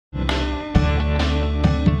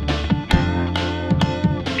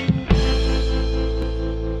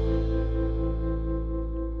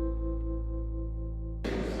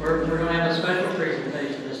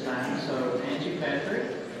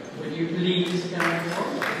please come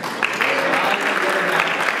forward.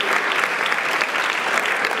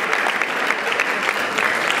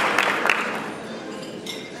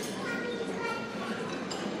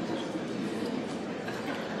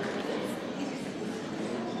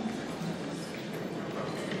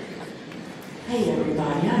 Hey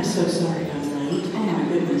everybody, I'm so sorry I'm late. Oh my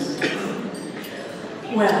goodness.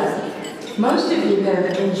 Well, most of you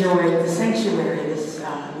have enjoyed the sanctuary this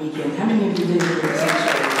weekend. How many of you visited the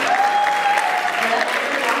sanctuary?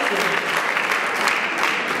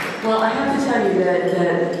 Well, I have to tell you that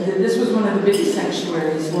this was one of the biggest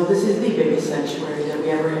sanctuaries. Well, this is the biggest sanctuary that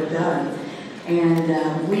we ever have done.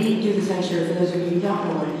 And we do the sanctuary, for those of you who don't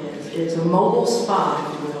know what it is. It's a mobile spa,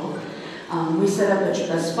 if you will. We set up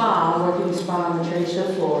a spa, a working spa on the trade show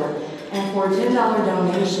floor, and for a $10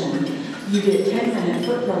 donation, you get 10-minute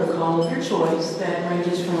foot protocol of your choice that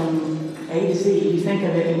ranges from A to Z. You think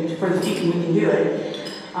of it, and for the feet, we can do it.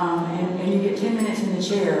 And you get 10 minutes in the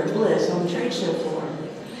chair of bliss on the trade show floor.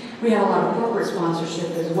 We have a lot of corporate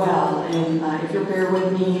sponsorship as well, and if you'll bear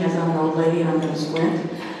with me, as I'm an old lady and I'm going to squint,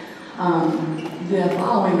 the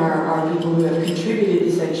following are people who have contributed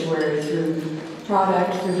to Sanctuary through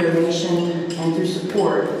product, through donation, and through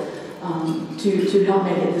support to help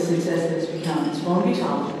make it the success that it's become. It's Foam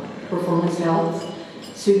Talk, Performance Health,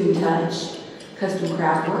 Soothing Touch, Custom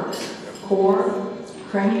Craft Works, Core,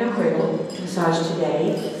 Cranial Cradle, Massage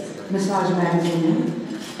Today, Massage Magazine,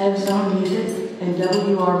 Evzone Music, and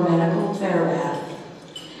WR Medical Therabath.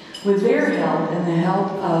 With their help and the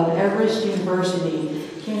help of Everest University,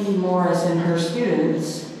 Candy Morris and her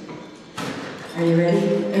students, are you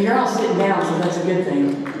ready? And you're all sitting down, so that's a good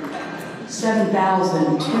thing.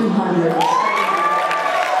 7,200.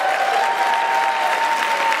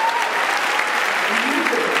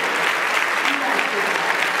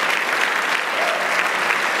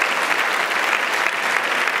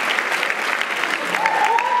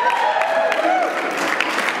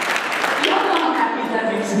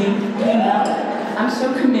 I'm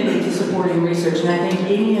so committed to supporting research, and I think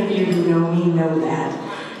any of you who know me know that.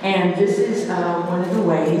 And this is one of the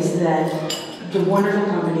ways that the wonderful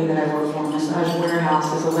company that I work for, Massage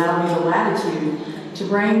Warehouse, has allowed me the latitude to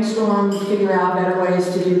brainstorm, figure out better ways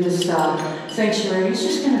to do this sanctuary. It's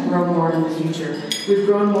just going to grow more in the future. We've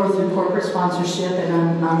grown more through corporate sponsorship,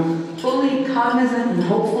 and I'm fully cognizant and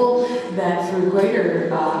hopeful that through greater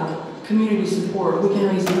community support, we can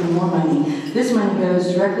raise even more money. This money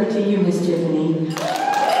goes directly to you, Miss Tiffany.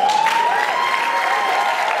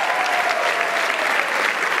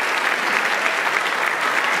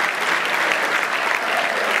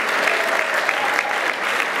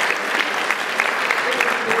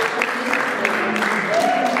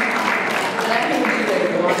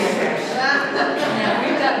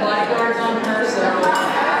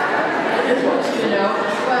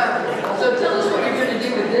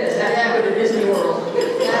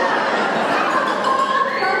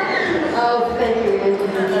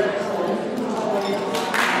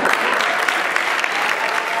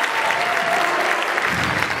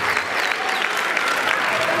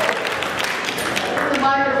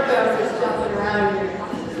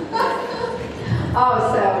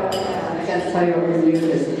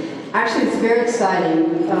 Actually, it's very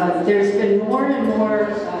exciting. There's been more and more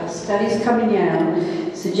studies coming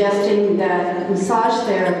out suggesting that massage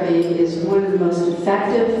therapy is one of the most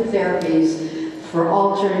effective therapies for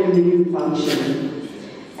altering immune function.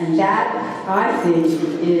 And that, I think,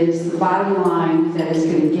 is the bottom line that is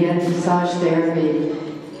going to get massage therapy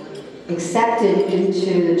accepted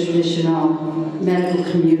into the traditional medical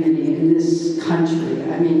community in this country.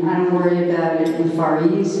 I mean, I don't worry about it in the Far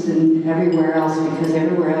East and everywhere else, because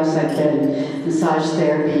everywhere else I've been, massage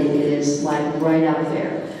therapy is like right up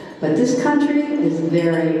there. But this country is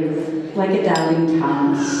very, like a doubting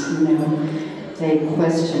Thomas, you know. They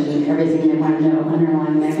question everything they want to know,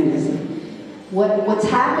 underlying mechanism. What's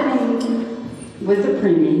happening with the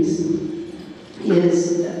preemies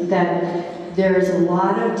is that there's a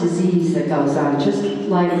lot of disease that goes on, just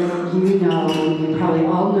like you probably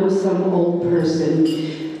all know some old person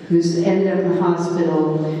who's ended up in the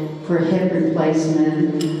hospital for hip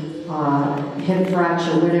replacement, hip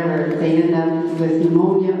fracture, whatever. They end up with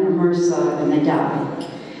pneumonia or MRSA and they die.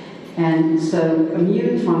 And so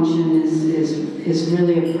immune function is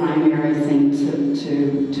really a primary thing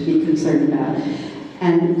to be concerned about.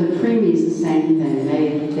 And the preemies, the same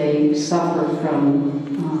thing. They suffer from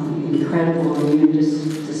incredible immune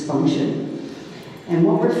dysfunction. And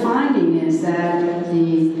what we're finding is that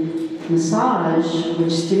the massage,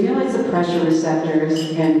 which stimulates the pressure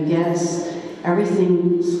receptors and gets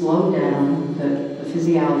everything slowed down, the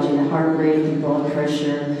physiology, the heart rate, the blood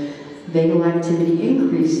pressure, vagal activity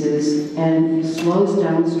increases, and slows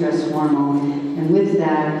down stress hormone, and with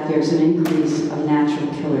that, there's an increase of natural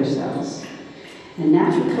killer cells. And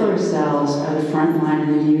natural killer cells are the front line of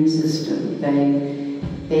the immune system. They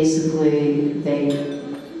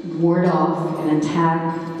ward off and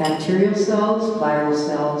attack bacterial cells, viral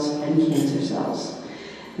cells, and cancer cells.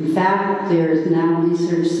 In fact, there is now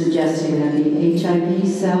research suggesting that the HIV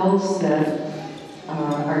cells that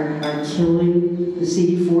are killing the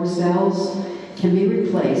CD4 cells can be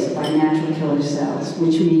replaced by natural killer cells,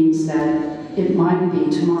 which means that it might be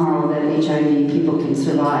tomorrow that HIV people can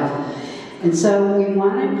survive. And so we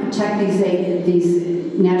want to protect these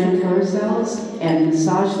natural killer cells, and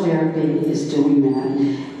massage therapy is doing that.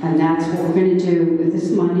 And that's what we're going to do with this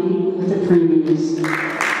money, with the premiums, to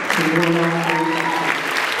ward off